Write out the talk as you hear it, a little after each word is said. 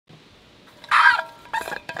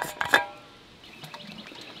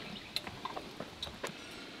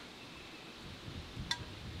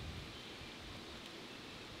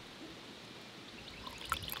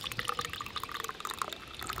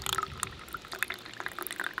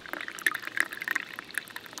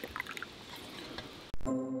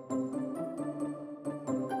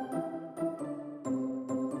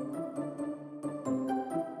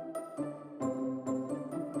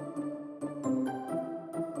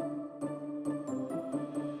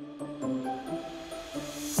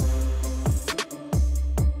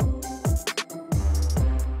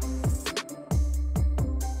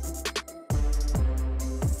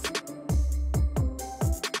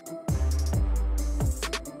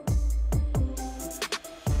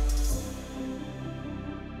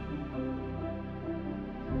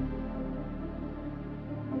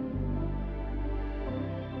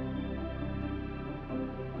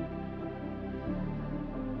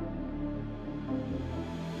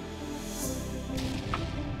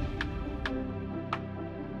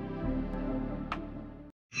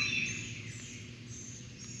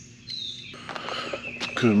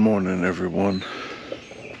Good morning, everyone.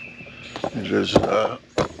 It is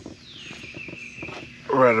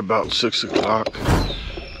right about 6 o'clock.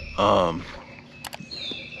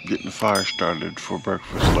 Getting the fire started for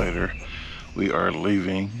breakfast later. We are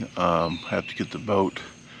leaving. Have to get the boat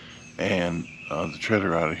and the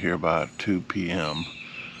trailer out of here by 2 p.m.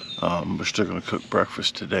 We're still gonna cook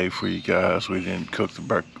breakfast today for you guys. We didn't cook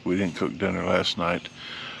dinner last night,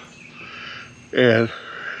 and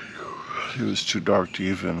it was too dark to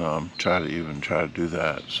even try to do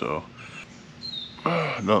that. So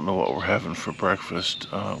I don't know what we're having for breakfast.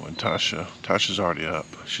 When Tasha's already up.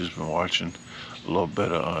 She's been watching a little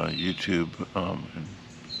bit of YouTube, and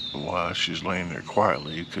while she's laying there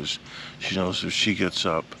quietly, because she knows if she gets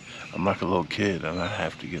up, I'm like a little kid and I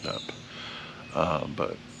have to get up.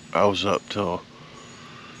 But I was up till,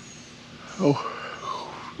 I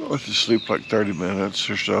went to sleep like 30 minutes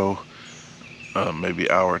or so, maybe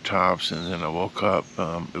hour tops, and then I woke up.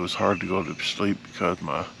 It was hard to go to sleep because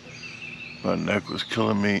my neck was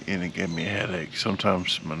killing me and it gave me a headache.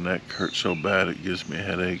 Sometimes my neck hurts so bad it gives me a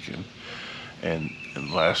headache, and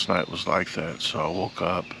last night was like that. So I woke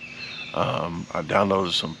up. I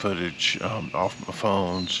downloaded some footage off my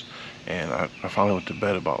phones, and I finally went to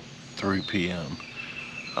bed about 3 p.m.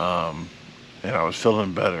 And I was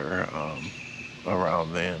feeling better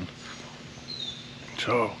around then.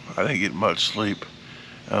 So I didn't get much sleep,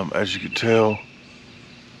 as you could tell.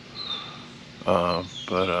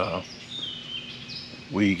 But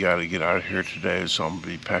we got to get out of here today, so I'm going to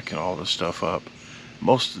be packing all this stuff up.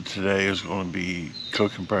 Most of today is going to be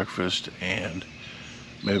cooking breakfast and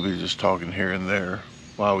maybe just talking here and there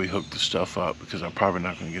while we hook the stuff up, because I'm probably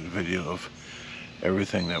not going to get a video of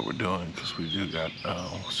everything that we're doing because we do got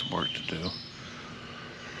some work to do.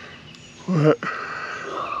 But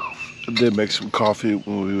I did make some coffee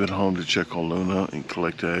when we went home to check on Luna and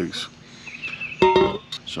collect eggs.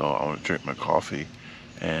 So I want to drink my coffee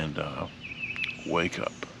and wake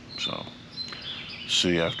up. So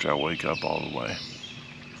see you after I wake up all the way.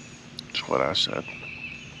 That's what I said.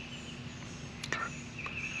 Okay.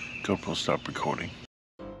 GoPro, stop recording.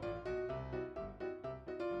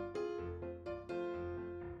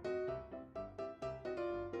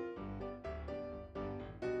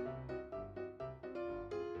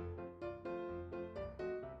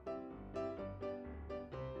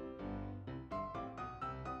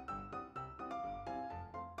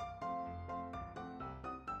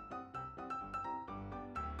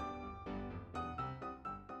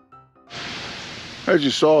 As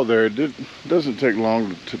you saw there, it doesn't take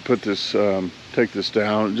long to put this, take this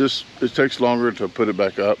down. It takes longer to put it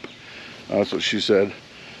back up. That's what she said.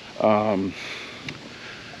 The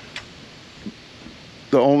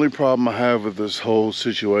only problem I have with this whole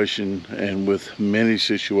situation, and with many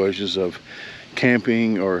situations of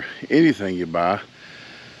camping or anything you buy,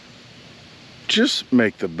 just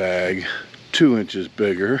make the bag 2 inches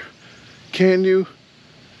bigger. Can you?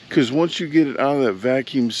 Because once you get it out of that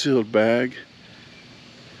vacuum sealed bag,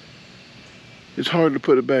 it's hard to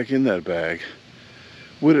put it back in that bag.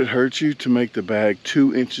 Would it hurt you to make the bag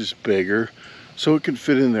 2 inches bigger so it can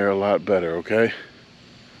fit in there a lot better, okay?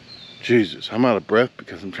 Jesus, I'm out of breath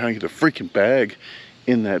because I'm trying to get a freaking bag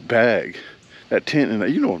in that bag. That tent in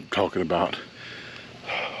that, you know what I'm talking about.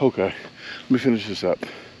 Okay, let me finish this up.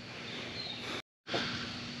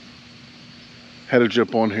 Had to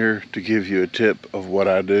jump on here to give you a tip of what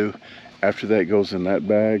I do. After that goes in that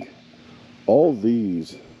bag, all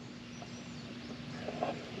these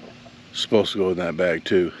supposed to go in that bag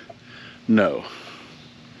too. No,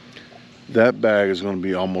 that bag is going to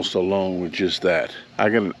be almost alone with just that. I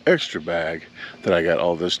got an extra bag that I got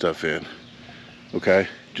all this stuff in. Okay,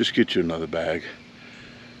 just get you another bag.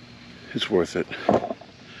 It's worth it.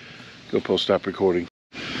 GoPro, stop recording.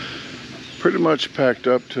 Pretty much packed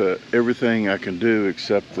up to everything I can do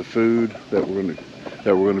except the food that we're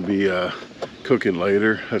gonna be cooking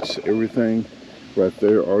later. That's everything right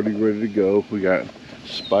there, already ready to go. We got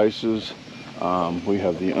spices, we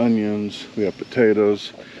have the onions, we have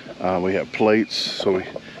potatoes, we have plates. So we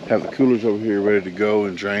have the coolers over here ready to go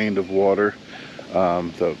and drained of water,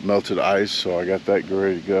 the melted ice, so I got that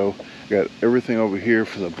ready to go. Got everything over here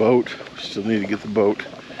for the boat. We still need to get the boat.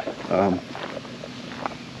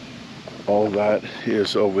 All that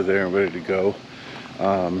is over there and ready to go.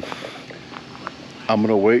 I'm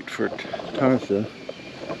gonna wait for Tasha.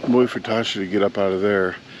 I'm wait for Tasha to get up out of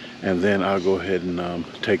there, and then I'll go ahead and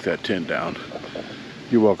take that tent down.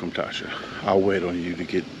 You're welcome, Tasha. I'll wait on you to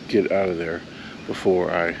get out of there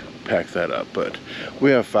before I pack that up. But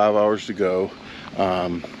we have 5 hours to go.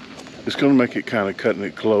 It's gonna make it kind of cutting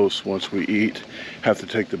it close once we eat. Have to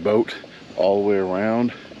take the boat all the way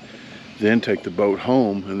around. then take the boat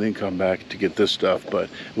home and then come back to get this stuff. But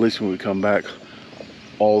at least when we come back,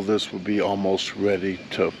 all this will be almost ready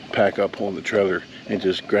to pack up on the trailer and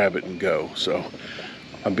just grab it and go. So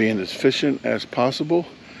I'm being as efficient as possible.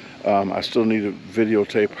 I still need to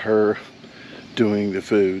videotape her doing the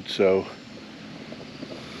food, so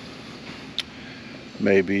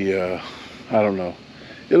maybe I don't know,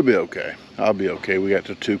 it'll be okay. I'll be okay. We got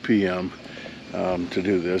to 2 p.m. To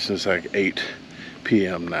do this. It's like 8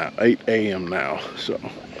 p.m. now, 8 a.m. now. So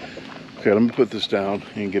okay, let me put this down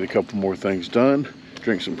and get a couple more things done,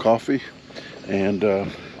 drink some coffee, and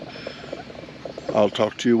I'll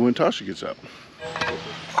talk to you when Tasha gets up.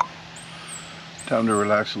 Time to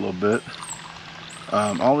relax a little bit.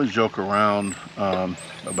 I always joke around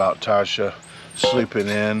about Tasha sleeping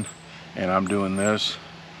in and I'm doing this.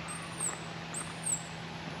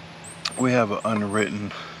 We have an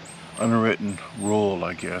unwritten rule,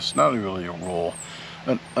 I guess. Not really a rule,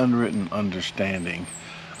 an unwritten understanding.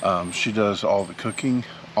 She does all the cooking,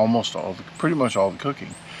 pretty much all the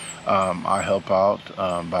cooking. I help out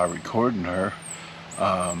by recording her.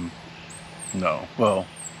 No, but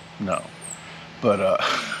no,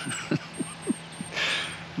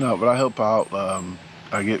 but I help out.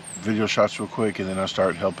 I get video shots real quick, and then I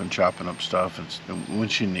start helping chopping up stuff and when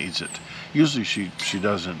she needs it. Usually she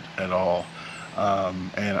doesn't at all.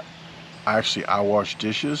 And I wash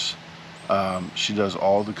dishes. She does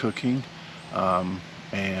all the cooking,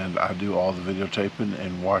 and I do all the videotaping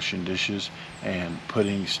and washing dishes and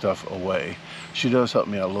putting stuff away. She does help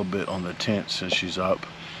me out a little bit on the tent since she's up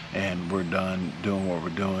and we're done doing what we're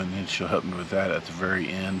doing, and she'll help me with that at the very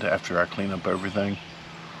end after I clean up everything.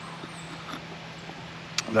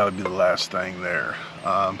 That'll be the last thing there.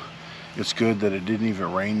 It's good that it didn't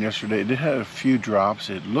even rain yesterday. It did have a few drops.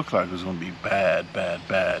 It looked like it was going to be bad.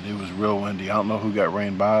 It was real windy. I don't know who got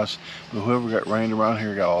rained by us, but whoever got rained around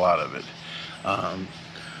here got a lot of it.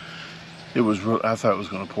 It was real. I thought it was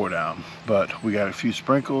going to pour down, but we got a few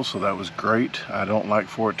sprinkles, so that was great. I don't like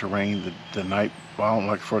for it to rain the night. Well, I don't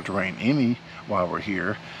like for it to rain any while we're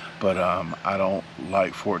here, but I don't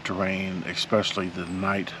like for it to rain, especially the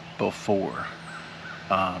night before.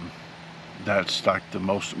 That's like the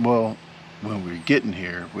most, well, when we're getting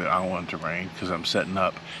here, I don't want it to rain because I'm setting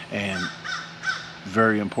up, and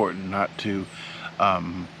very important not to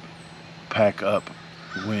pack up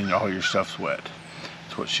when all your stuff's wet.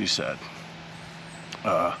 That's what she said.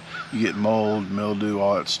 You get mold, mildew,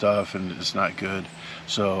 all that stuff, and it's not good.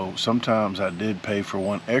 So sometimes I did pay for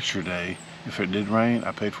one extra day. If it did rain,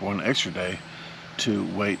 I paid for one extra day to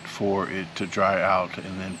wait for it to dry out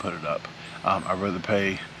and then put it up. I'd rather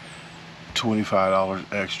pay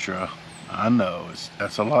 $25 extra. I know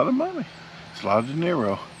that's a lot of money. It's a lot of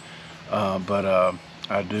dinero, but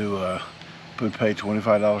I do pay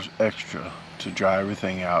 $25 extra to dry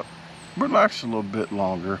everything out, relax a little bit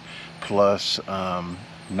longer, plus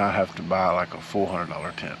not have to buy like a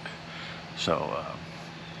 $400 tent. So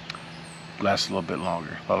lasts a little bit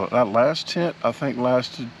longer. That last tent I think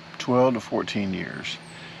lasted 12 to 14 years,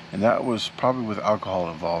 and that was probably with alcohol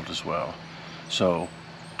involved as well. So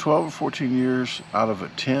 12 or 14 years out of a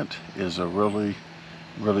tent is a really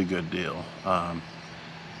good deal.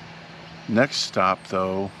 Next stop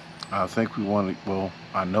though, I think we want to, well,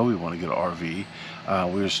 I know we want to get an RV.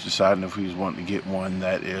 We were just deciding if we was wanting to get one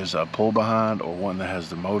that is a pull behind or one that has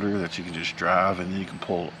the motor that you can just drive and then you can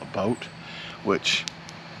pull a boat, which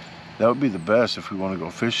that would be the best. If we want to go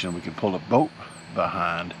fishing, we can pull a boat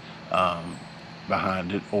behind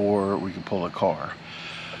it, or we can pull a car.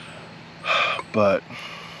 But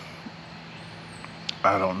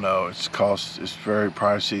I don't know, it's very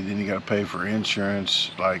pricey. Then you got to pay for insurance.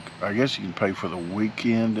 Like, I guess you can pay for the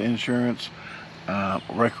weekend insurance,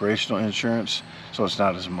 recreational insurance, so it's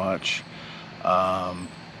not as much. And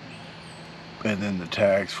then the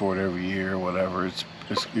tax for it every year, whatever.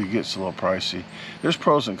 It gets a little pricey. There's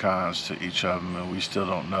pros and cons to each of them, and we still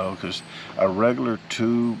don't know, because a regular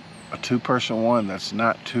two-person one that's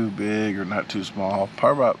not too big or not too small,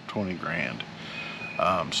 probably about 20 grand.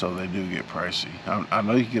 So they do get pricey. I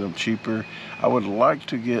know you can get them cheaper. I would like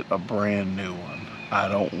to get a brand new one. I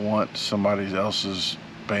don't want somebody else's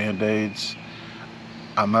Band-Aids.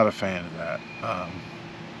 I'm not a fan of that.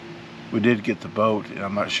 We did get the boat, and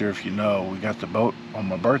I'm not sure if you know, we got the boat on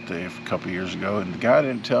my birthday a couple years ago, and the guy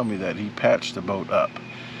didn't tell me that he patched the boat up,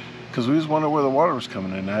 because we was wondering where the water was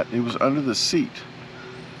coming in at. It was under the seat,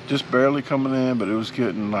 just barely coming in, but it was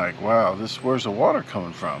getting like, wow, where's the water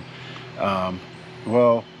coming from?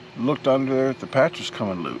 Well, looked under there, the patch was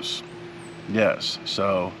coming loose. Yes,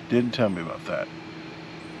 so didn't tell me about that.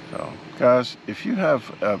 So guys, if you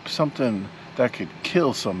have something that could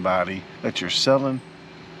kill somebody that you're selling,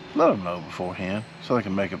 let them know beforehand so they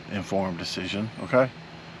can make an informed decision, okay?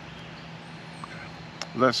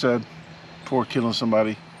 With that said, before killing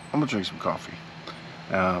somebody, I'm gonna drink some coffee.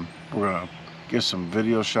 We're gonna get some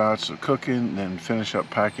video shots of cooking, then finish up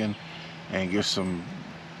packing and get some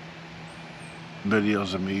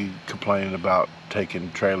videos of me complaining about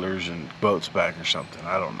taking trailers and boats back or something.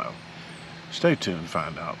 I don't know. Stay tuned and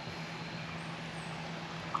find out.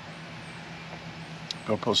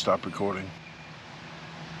 GoPro, stop recording.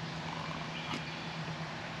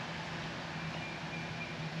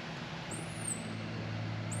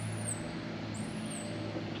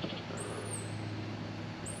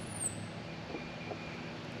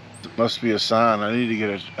 It must be a sign. I need to get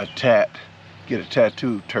a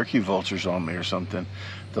tattoo, turkey vultures on me or something.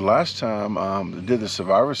 The last time they did the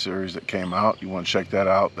Survivor Series that came out, you want to check that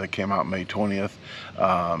out. That came out May 20th.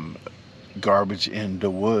 Garbage in the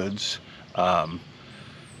Woods.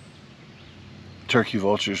 Turkey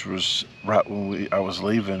vultures was right when I was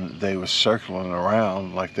leaving. They was circling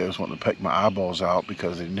around like they was wanting to peck my eyeballs out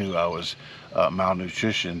because they knew I was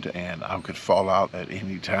malnutritioned and I could fall out at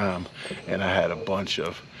any time. And I had a bunch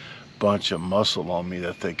of muscle on me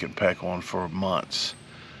that they could peck on for months.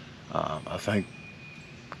 I think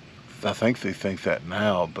they think that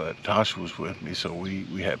now, but Tasha was with me, so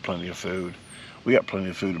we had plenty of food. We got plenty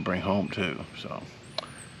of food to bring home too. So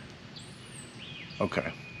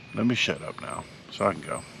okay, let me shut up now so I can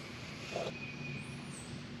go.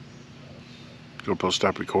 GoPro,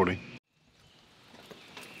 stop recording.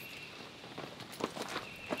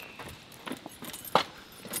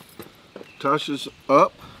 Tasha's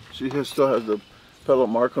up. She still has the pellet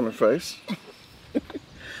mark on her face.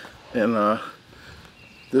 And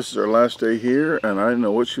this is our last day here, and I didn't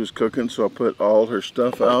know what she was cooking, so I put all her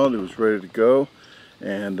stuff out. It was ready to go,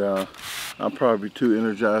 and I'm probably too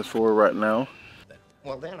energized for her right now.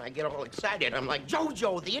 Well, then I get all excited. I'm like,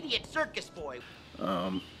 Jojo, the idiot circus boy.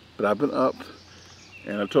 But I've been up,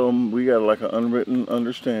 and I told them we got like an unwritten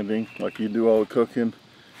understanding, like you do all the cooking,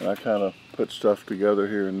 and I kind of put stuff together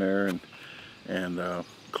here and there, and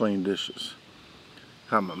clean dishes.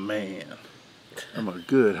 I'm a man. I'm a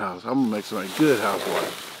good house. I'm gonna make somebody a good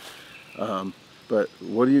housewife. But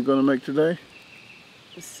what are you gonna make today?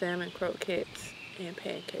 Salmon croquettes and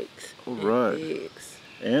pancakes. All right. And eggs.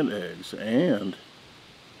 And eggs and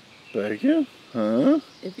bacon, huh?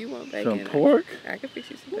 If you want bacon, some pork. I can fix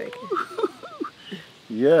you some bacon.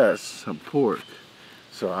 Yes, some pork.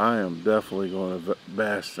 So I am definitely going to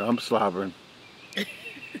bask. I'm slobbering.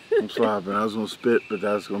 I'm slobbering. I was going to spit, but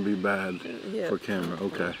that's going to be bad for camera.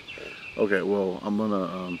 Okay. Okay, well, I'm going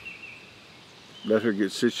to let her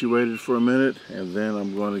get situated for a minute, and then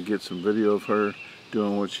I'm going to get some video of her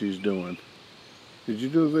doing what she's doing. Did you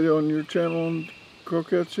do a video on your channel on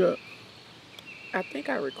croquettes yet? I think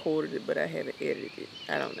I recorded it, but I haven't edited it.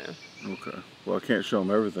 I don't know. Okay. Well, I can't show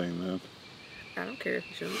them everything then. I don't care if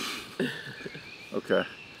you show me. Okay.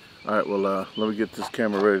 All right, well, let me get this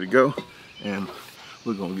camera ready to go, and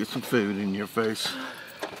we're going to get some food in your face.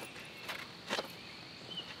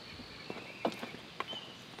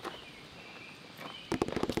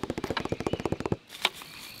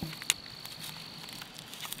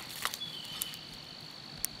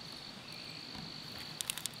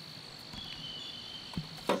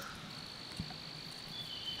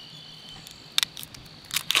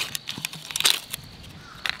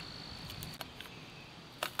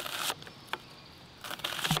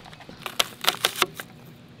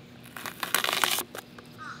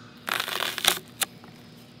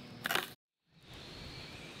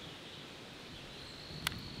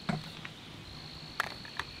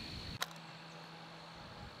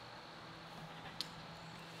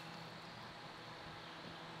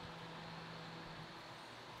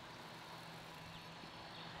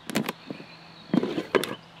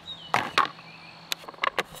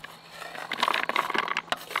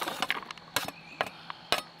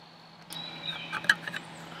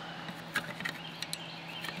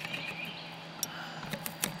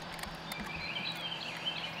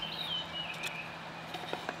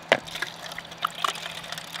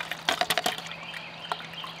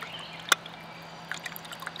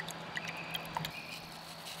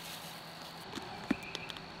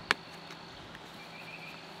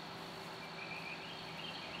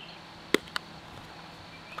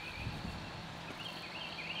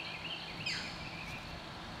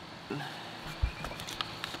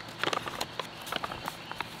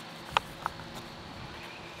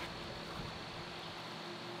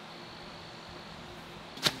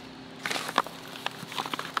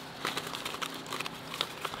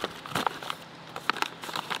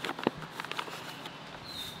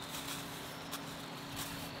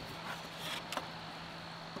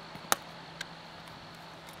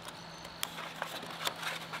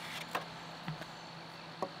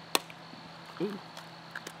 Okay.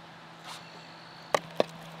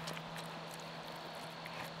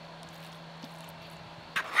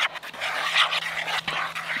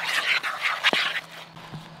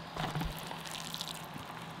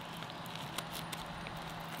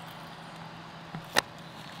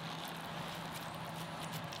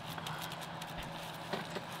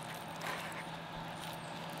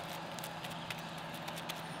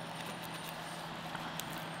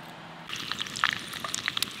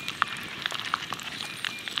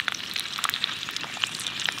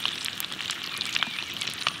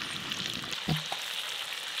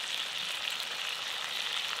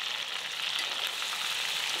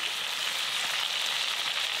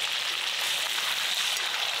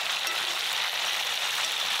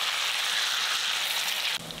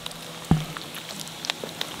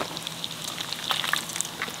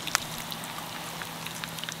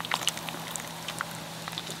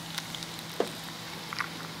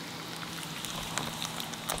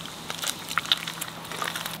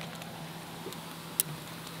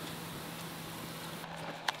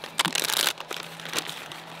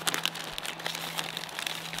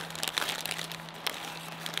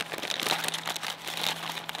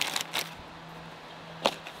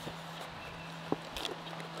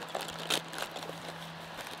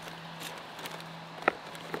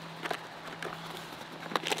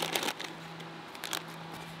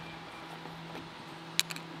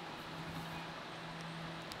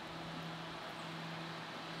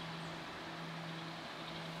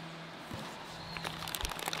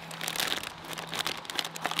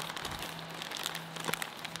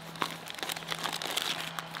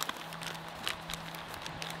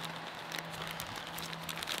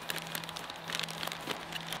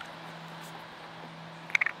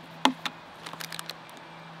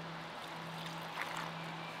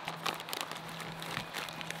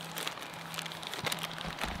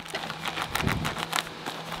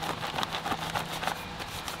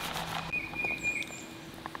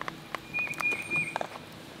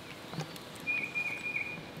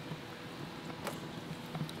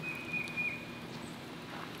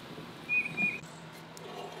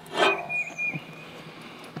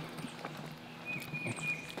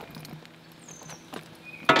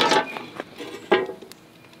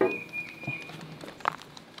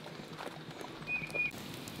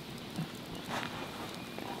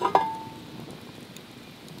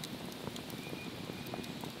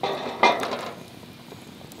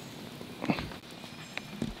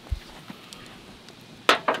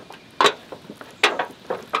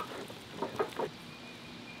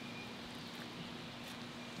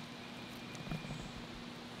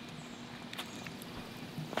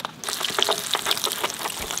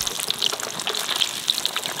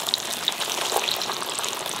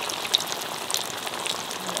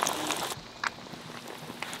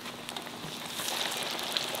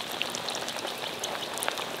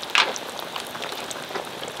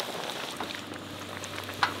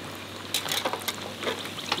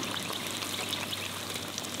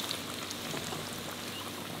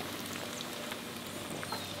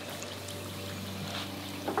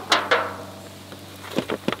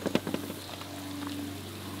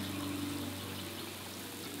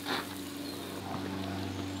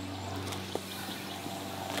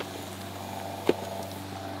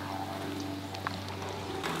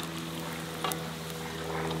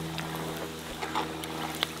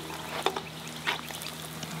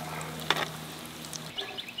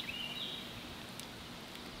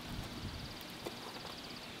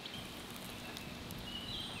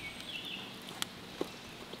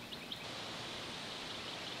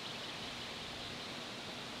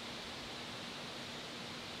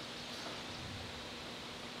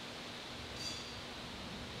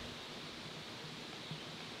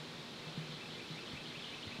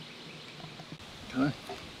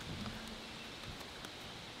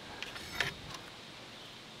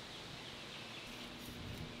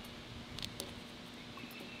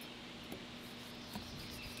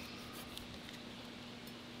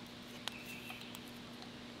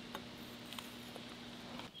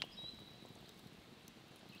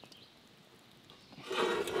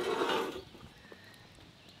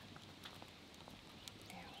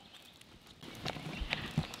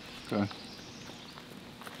 Okay.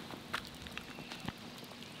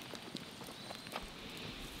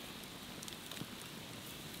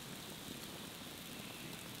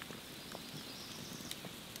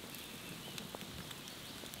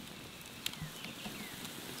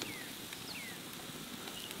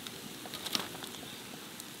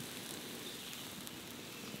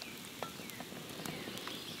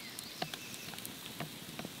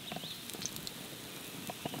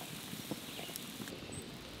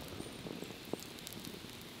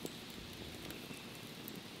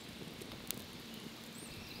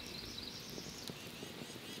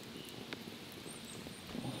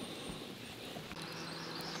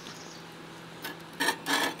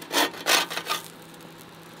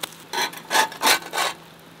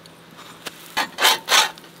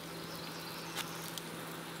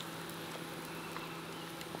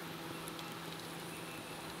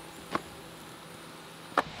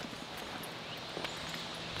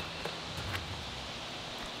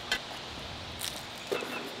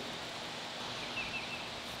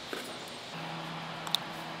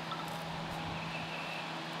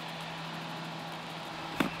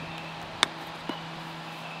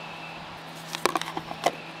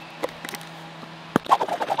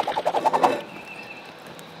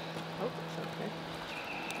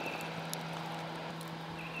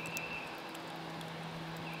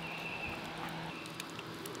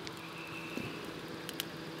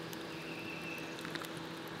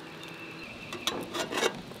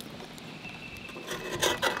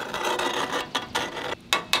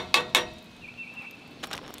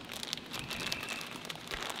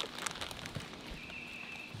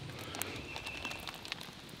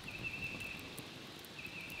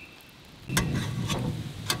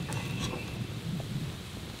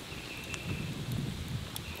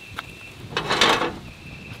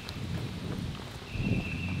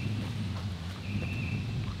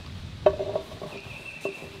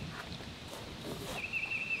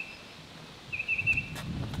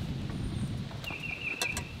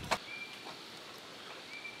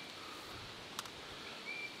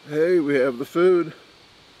 we have the food.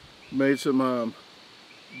 Made some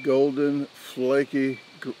golden flaky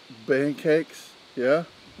pancakes. Yeah,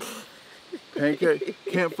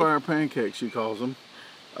 campfire pancakes, she calls them.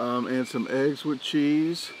 And some eggs with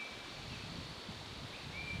cheese.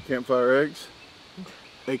 Campfire eggs,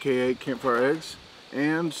 aka campfire eggs,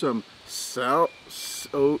 and some salmon.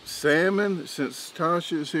 Since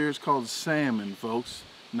Tasha is here, it's called salmon, folks,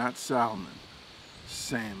 not salmon.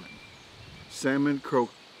 Salmon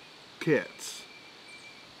croquettes.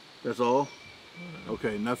 That's all?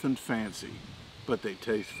 Okay, nothing fancy, but they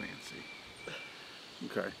taste fancy.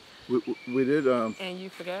 Okay, we did. And you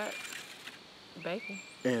forgot bacon.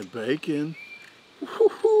 And bacon.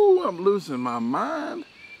 Woo-hoo, I'm losing my mind.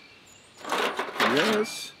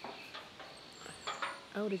 Yes.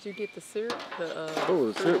 Oh, did you get the syrup?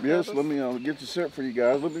 The syrup. Yes. Let me get the syrup for you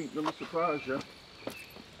guys. Let me surprise you.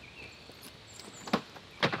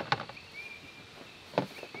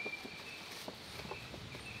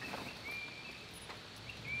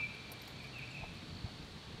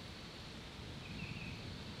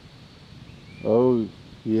 Oh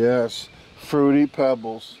yes, Fruity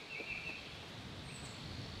Pebbles.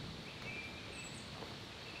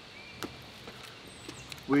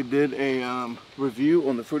 We did a review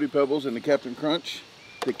on the Fruity Pebbles and the Captain Crunch,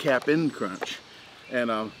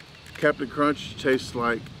 and Captain Crunch tastes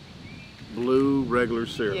like blue regular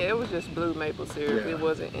syrup. Yeah, it was just blue maple syrup. Yeah. It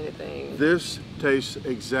wasn't anything. This tastes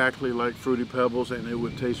exactly like Fruity Pebbles, and it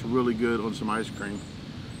would taste really good on some ice cream.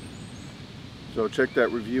 So check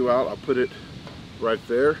that review out. I'll put it right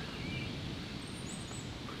there.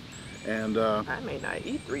 And I may not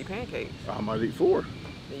eat 3 pancakes. I might eat 4.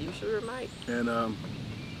 You sure might. And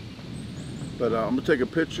but I'm gonna take a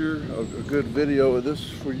picture, a good video of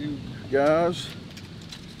this for you guys.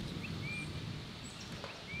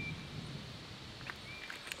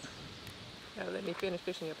 Now let me finish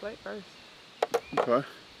fishing your plate first. Okay.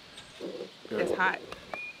 It's hot.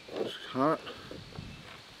 It's hot.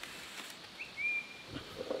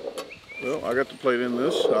 Well, I got the plate in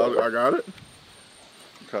this. I got it.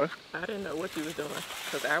 Okay. I didn't know what you was doing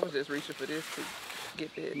because I was just reaching for this to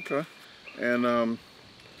get this. Okay. And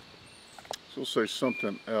so we'll say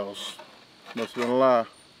something else. Must have been a lie.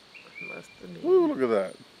 Must have been. Woo, look at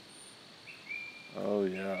that. Oh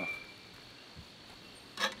yeah.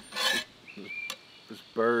 This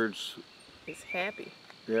bird's. It's happy.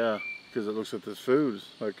 Yeah, because it looks at this food. It's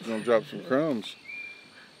like it's gonna drop some crumbs.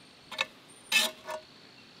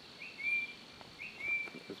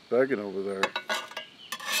 It's begging over there.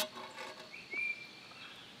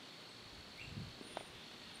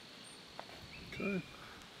 Okay.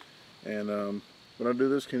 And when I do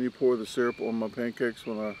this, can you pour the syrup on my pancakes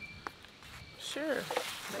when I... Sure.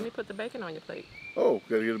 Let me put the bacon on your plate. Oh,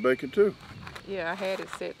 gotta get a bacon too. Yeah, I had it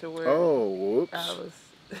set to where Oh, whoops. I was...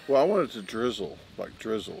 Well, I want it to drizzle. Like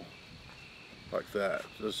that.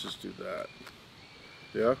 Let's just do that.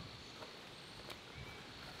 Yeah?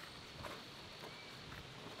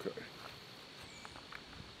 Okay.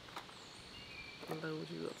 Load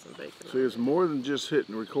you up some bacon. See, it's more than just hit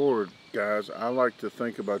and record, guys. I like to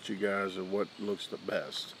think about you guys and what looks the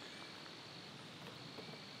best.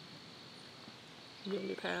 You want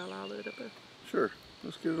me to pile all of it up there? Sure.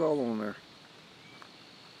 Let's get it all on there.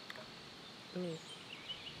 Mm.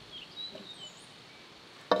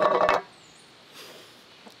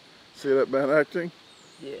 See that bad acting?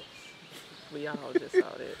 Yes. We all just saw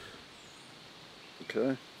that.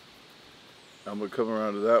 Okay. I'm going to come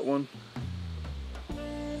around to that one.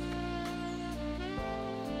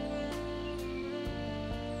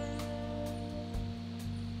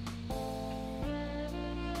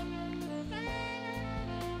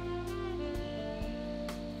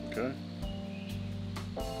 Okay.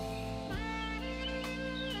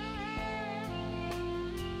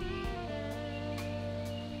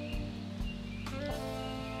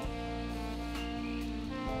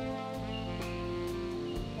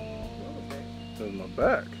 What was that? That's my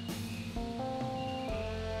back.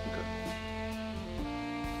 Okay.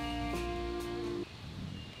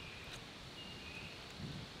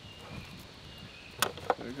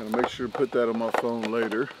 I'm gonna make sure to put that on my phone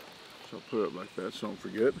later. So I'll put it up like that so I don't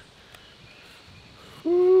forget.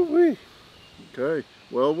 Woo-wee. Okay.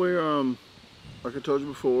 Well, we like I told you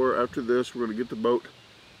before, after this we're gonna get the boat,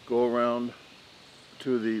 go around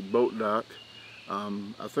to the boat dock.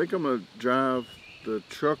 I think I'm gonna drive the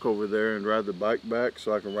truck over there and ride the bike back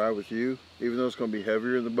so I can ride with you, even though it's gonna be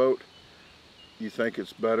heavier in the boat. You think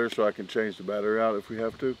it's better so I can change the battery out if we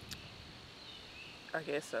have to? I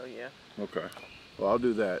guess so, yeah. Okay. Well, I'll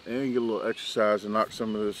do that and get a little exercise and knock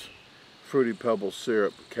some of this Fruity Pebble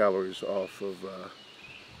syrup calories off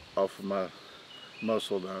of my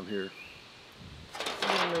muscle down here.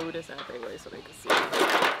 I'm gonna move this out their way so they can see.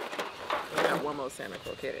 I got one more salmon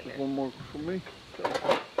croquette in there. One more for me.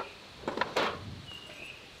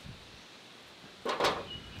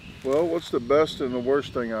 Well, what's the best and the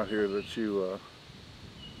worst thing out here that you,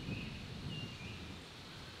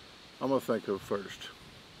 I'm gonna think of first.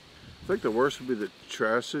 I think the worst would be the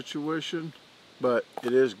trash situation, but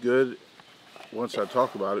it is good once I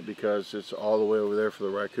talk about it because it's all the way over there for the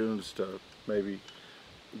raccoons to maybe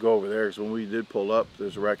go over there. Because when we did pull up,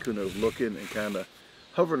 there's a raccoon that was looking and kind of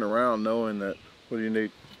hovering around knowing that, what do you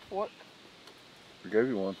need? What? I gave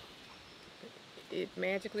you one. It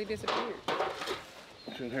magically disappeared.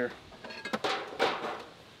 It's in here.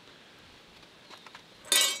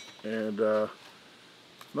 And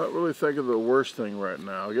not really thinking of the worst thing right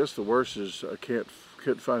now. I guess the worst is I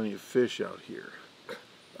can't find any fish out here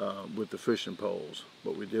with the fishing poles,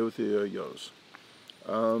 but we did with the yo-yos.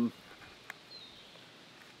 I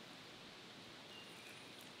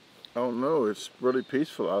don't know, it's really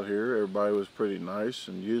peaceful out here. Everybody was pretty nice,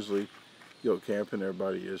 and usually you go camping,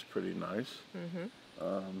 everybody is pretty nice.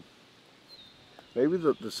 Maybe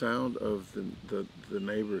the sound of the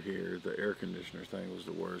neighbor here, the air conditioner thing, was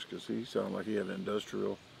the worst, because he sounded like he had an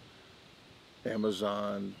industrial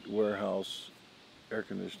Amazon warehouse air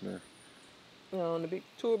conditioner. On the big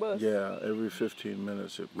tour bus? Yeah, every 15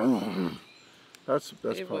 minutes it that's It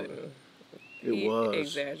probably wasn't. it was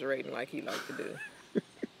Exaggerating like he liked to do.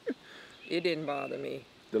 It didn't bother me.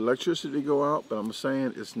 the electricity go out, but I'm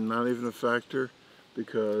saying it's not even a factor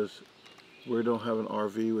because we don't have an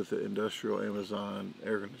RV with the industrial Amazon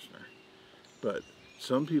air conditioner. But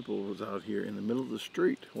some people was out here in the middle of the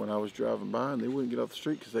street when I was driving by, and they wouldn't get off the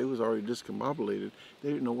street because they was already discombobulated. They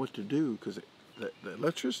didn't know what to do because the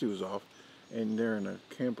electricity was off, and they're in a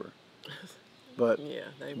camper. But Yeah,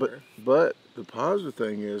 they were. But the positive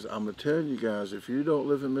thing is, I'm gonna tell you guys, if you don't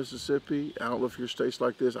live in Mississippi, I don't know if your state's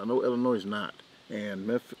like this. I know Illinois is not,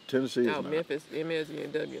 and Tennessee is No, not. Memphis,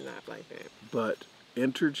 MSU&W not like that. But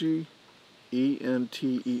Entergy,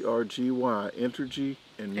 Entergy, Entergy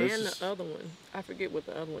in Mississippi. And the other one, I forget what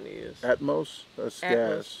the other one is. Atmos, that's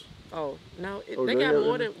gas. Oh no, Oh, they they got have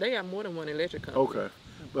more any? than they got more than one electric company. Okay,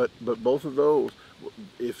 but both of those,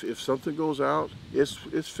 if something goes out,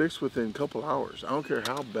 it's fixed within a couple hours. I don't care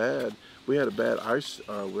how bad. We had a bad ice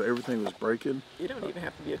where everything was breaking. You don't even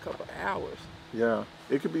have to be a couple of hours. Yeah,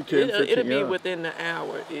 it could be 10, 15, It'll be yeah. within the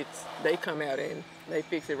hour. They come out and they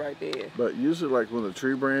fix it right there. But usually, like when the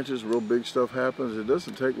tree branches, real big stuff happens, it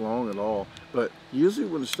doesn't take long at all. But usually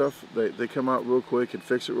when the stuff, they come out real quick and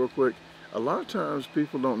fix it real quick, a lot of times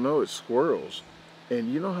people don't know it's squirrels.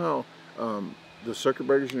 And you know how the circuit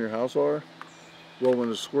breakers in your house are? Well, when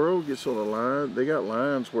the squirrel gets on the line, they got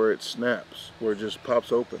lines where it snaps, where it just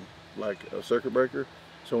pops open like a circuit breaker.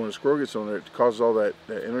 So when the squirrel gets on there, it causes all that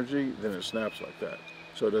energy, then it snaps like that.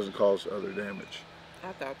 So it doesn't cause other damage.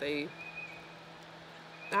 I thought I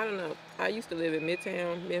don't know. I used to live in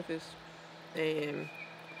Midtown, Memphis, and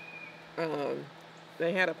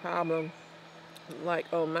they had a problem. Like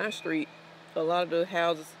on my street, a lot of the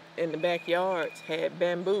houses in the backyards had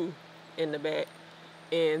bamboo in the back,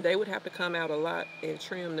 and they would have to come out a lot and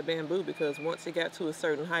trim the bamboo because once it got to a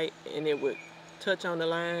certain height and it would touch on the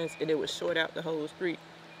lines and it would short out the whole street.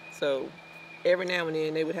 So every now and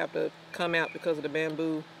then they would have to come out because of the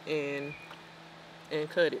bamboo and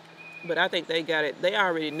cut it. But I think they got it. They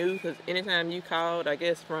already knew because anytime you called, I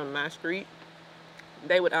guess from my street,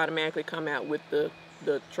 they would automatically come out with the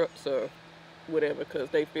trucks or whatever because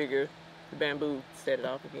they figure the bamboo set it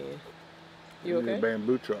off again. You okay? A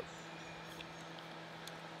bamboo truck.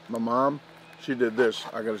 My mom, she did this.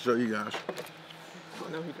 I gotta show you guys.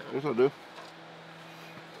 No, he don't. Yes, I do.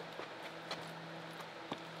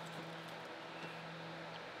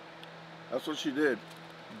 That's what she did.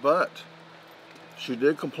 But she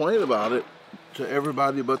did complain about it to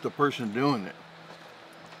everybody but the person doing it.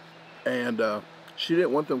 And she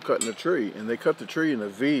didn't want them cutting the tree. And they cut the tree in a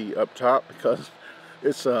V up top because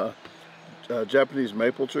it's Japanese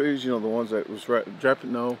maple trees. You know, the ones that was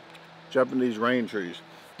Japanese rain trees.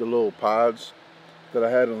 The little pods that I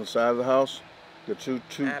had on the side of the house. The two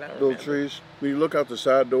little trees. When you look out the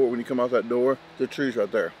side door, when you come out that door, the tree's right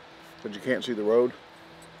there. But you can't see the road.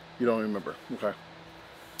 You don't remember. Okay.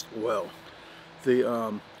 Well,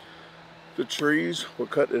 the trees were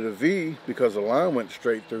cut at a V because the line went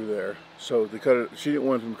straight through there. So they cut it. She didn't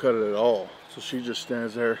want them to cut it at all. So she just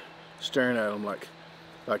stands there staring at them like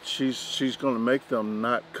she's going to make them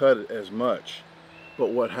not cut it as much.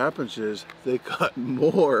 But what happens is they cut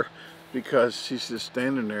more because she's just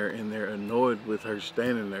standing there and they're annoyed with her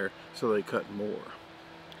standing there, so they cut more.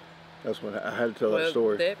 That's when I had to tell that Well,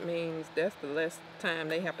 story. that means that's the last time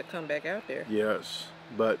they have to come back out there. Yes,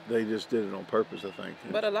 but they just did it on purpose, I think.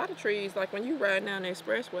 But a lot of trees, like when you ride down the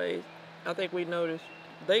expressways, I think we noticed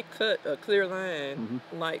they cut a clear line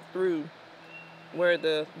like through where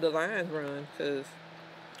the lines run, because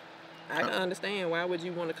I can understand why would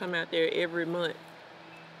you want to come out there every month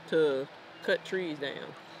to cut trees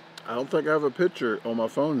down. I don't think I have a picture on my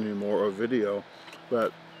phone anymore or video,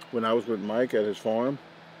 but when I was with Mike at his farm,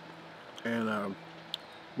 and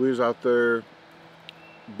we was out there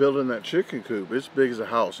building that chicken coop. It's big as a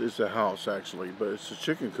house. It's a house actually, but it's a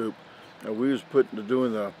chicken coop, and we was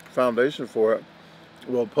doing the foundation for it.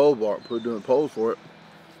 Well, pole bar, doing poles for it,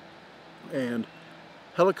 and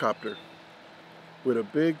helicopter with a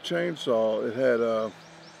big chainsaw. It had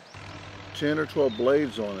 10 or 12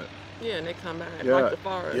 blades on it. Yeah, and they come by and Yeah, like the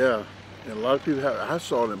forest. yeah. And a lot of people have. I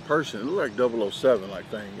saw it in person. It looked like 007 like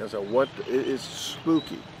thing. I said, what? It's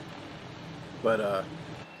spooky. But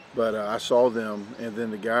I saw them, and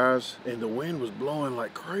then the guys, and the wind was blowing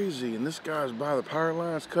like crazy, and this guy's by the power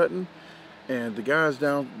lines cutting, and the guys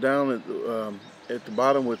down at the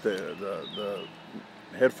bottom with the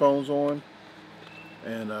headphones on,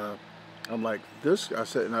 and I'm like, this. I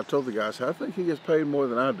said, and I told the guys, I think he gets paid more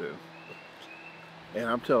than I do. And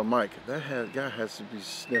I'm telling Mike, that guy has to be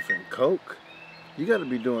sniffing coke. You got to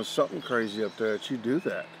be doing something crazy up there that you do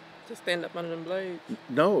that. To stand up under them blades.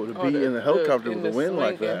 No, to be in the helicopter with the wind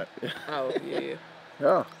like swinging. that. Oh yeah.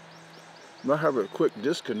 Yeah. Might have a quick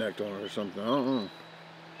disconnect on it or something. I don't know.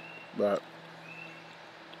 But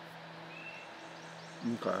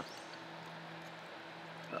okay.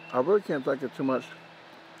 I really can't think of too much.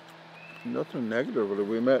 Nothing negative with it.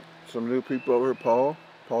 We met some new people over here.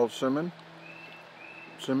 Paul Simmons.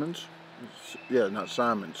 Yeah, not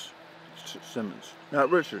Simons. Simmons.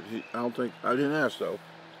 Not Richard. I don't think. I didn't ask though.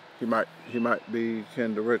 He might be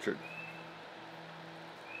kin to Richard.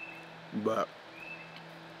 But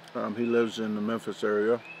he lives in the Memphis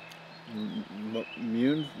area.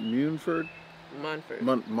 Munford.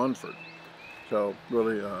 Munford. So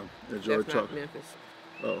really enjoyed That's not talking. Memphis.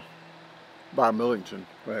 Oh, by Millington,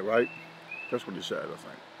 right? That's what he said, I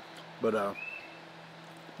think. But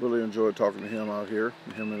really enjoyed talking to him out here,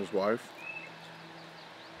 him and his wife.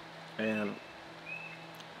 And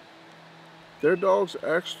their dogs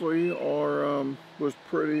actually was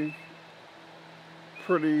pretty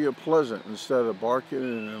pleasant instead of barking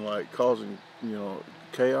and like causing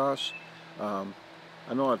chaos. I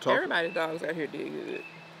know I talk. Everybody's dogs out here did good.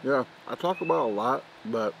 Yeah, I talk about a lot,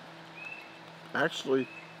 but actually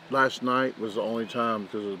last night was the only time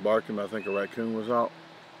because it was barking. I think a raccoon was out,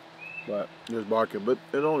 but it was barking. But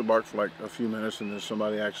it only barked for like a few minutes, and then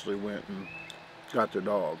somebody actually went and got their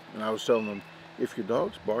dog. And I was telling them, if your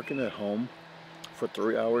dog's barking at home for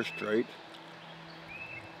 3 hours straight,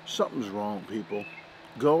 something's wrong, people.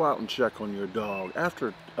 Go out and check on your dog.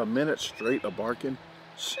 After a minute straight of barking,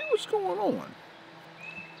 see what's going on.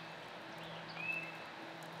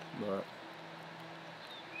 But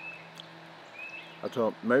I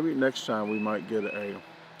told maybe next time we might get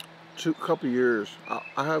couple years.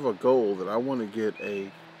 I have a goal that I want to get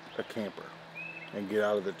a camper and get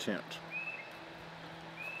out of the tent.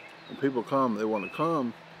 When people come, they want to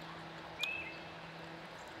come.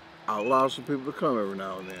 I'll allow some people to come every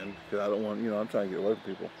now and then because I don't want, I'm trying to get away from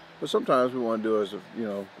people. But sometimes we want to do it as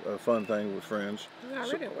a fun thing with friends. You're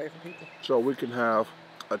not really away from people. So we can have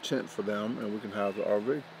a tent for them and we can have the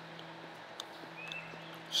RV.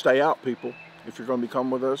 Stay out, people. If you're going to be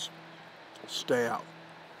coming with us, stay out.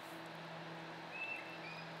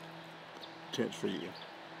 Tent's for you.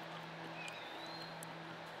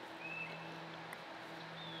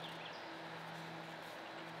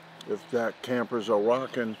 If that camper's a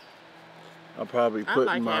rocking, I'm probably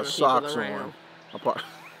putting my socks on.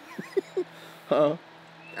 Huh?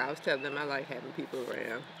 I was telling them I like having people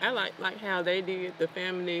around. I like how they did the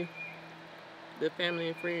family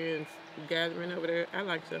and friends gathering over there. I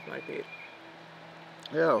like stuff like that.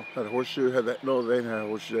 Yeah, had a horseshoe, had that. No, they didn't have a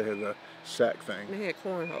horseshoe. They had the sack thing. They had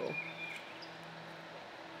cornhole.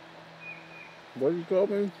 What do you call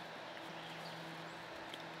me?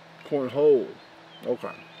 Cornhole.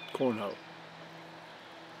 Okay, cornhole.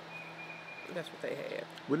 That's what they had.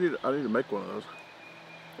 I need to make one of those.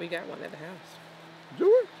 We got one at the house. Do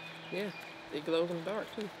we? Yeah, it glows in the dark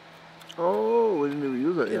too. Oh, we didn't even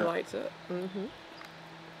use that yet. It lights up. Mm-hmm.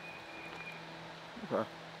 Okay.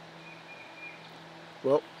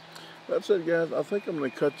 Well, that's it, guys. I think I'm going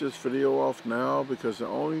to cut this video off now because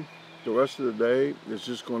the rest of the day is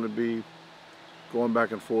just going to be going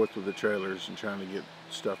back and forth with the trailers and trying to get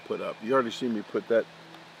stuff put up. You already seen me put that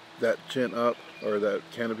tent up or that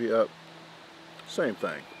canopy up. Same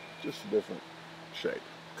thing. Just a different shape.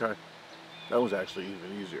 Okay, that was actually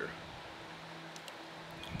even easier.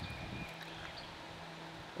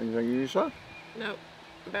 Anything you need to say? Nope.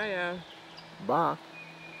 Bye, y'all. Bye.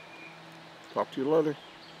 Talk to you later.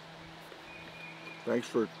 Thanks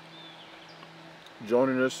for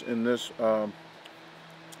joining us in this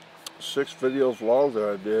 6 video vlog that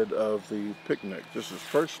I did of the picnic. This is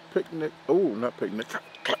first picnic. Oh, not picnic.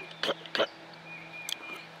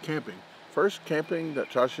 Camping. First camping that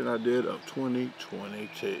Tasha and I did of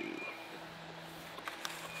 2022.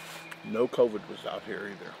 No COVID was out here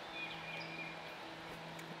either.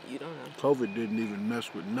 You don't know. COVID didn't even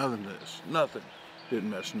mess with none of this. Nothing. Didn't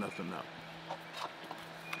mess nothing up.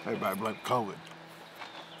 Everybody blame COVID.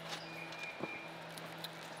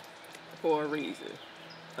 For a reason.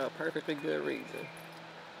 A perfectly good reason.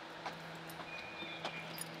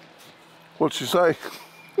 What'd she say?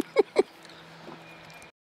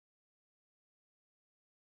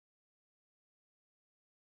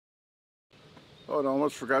 Hold on,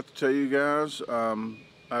 almost forgot to tell you guys,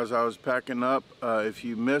 as I was packing up, if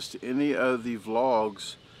you missed any of the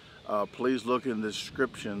vlogs, please look in the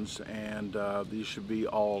descriptions, and these should be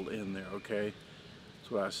all in there, okay?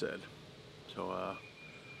 That's what I said. So, I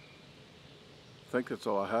think that's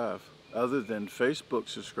all I have. Other than Facebook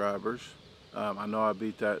subscribers, I know I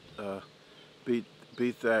beat that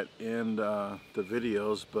in the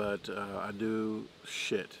videos, but I do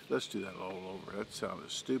shit. Let's do that all over. That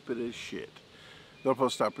sounded stupid as shit.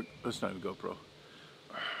 GoPro, stop it. That's not even GoPro.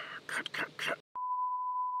 Cut.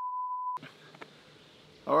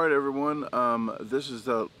 All right, everyone. This is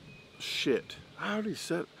the shit. I already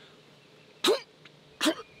said.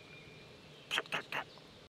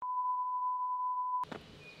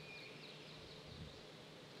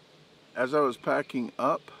 As I was packing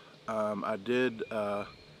up, I did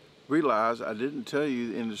realize I didn't tell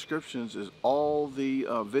you in the descriptions is all the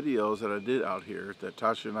videos that I did out here. That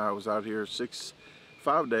Tasha and I was out here 5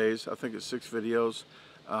 days. I think it's 6 videos.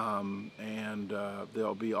 And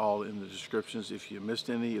they'll be all in the descriptions. If you missed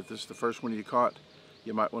any, if this is the first one you caught,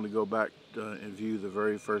 you might want to go back and view the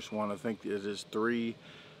very first one. I think it is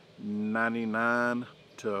 $3.99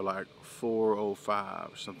 to like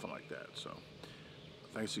 $4.05, something like that. So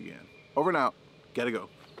thanks again. Over and out. Gotta go.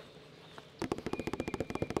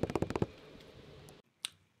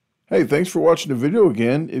 Hey, thanks for watching the video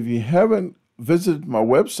again. If you haven't visited my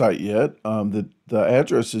website yet, the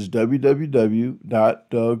address is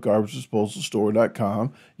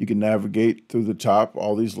www.DaGarbageDisposalStore.com. You can navigate through the top,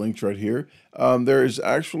 all these links right here. There is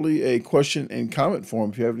actually a question and comment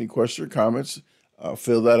form. If you have any questions or comments,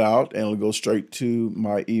 fill that out and it'll go straight to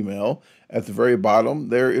my email. At the very bottom,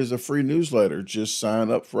 there is a free newsletter. Just sign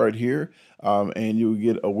up right here and you'll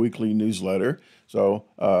get a weekly newsletter. So,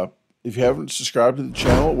 if you haven't subscribed to the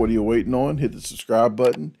channel, what are you waiting on? Hit the subscribe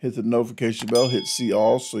button, hit the notification bell, hit see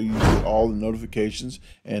all so you get all the notifications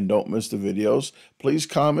and don't miss the videos. Please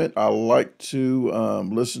comment. I like to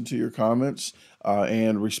listen to your comments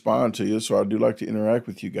and respond to you, so I do like to interact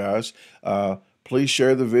with you guys. Please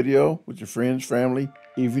share the video with your friends, family,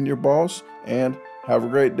 even your boss, and have a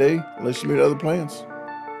great day. Let's meet other plans.